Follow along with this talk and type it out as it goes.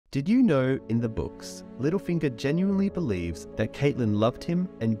Did you know in the books, Littlefinger genuinely believes that Catelyn loved him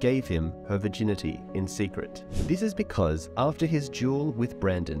and gave him her virginity in secret? This is because after his duel with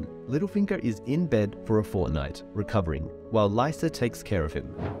Brandon, Littlefinger is in bed for a fortnight, recovering, while Lysa takes care of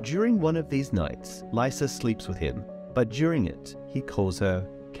him. During one of these nights, Lysa sleeps with him, but during it, he calls her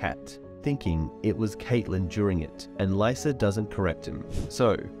Cat, thinking it was Catelyn during it, and Lysa doesn't correct him.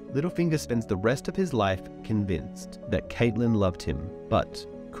 So, Littlefinger spends the rest of his life convinced that Catelyn loved him, but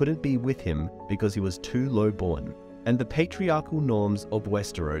couldn't be with him because he was too low-born, and the patriarchal norms of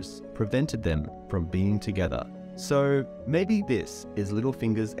Westeros prevented them from being together. So maybe this is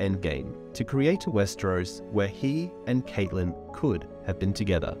Littlefinger's endgame, to create a Westeros where he and Catelyn could have been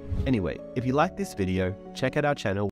together. Anyway, if you like this video, check out our channel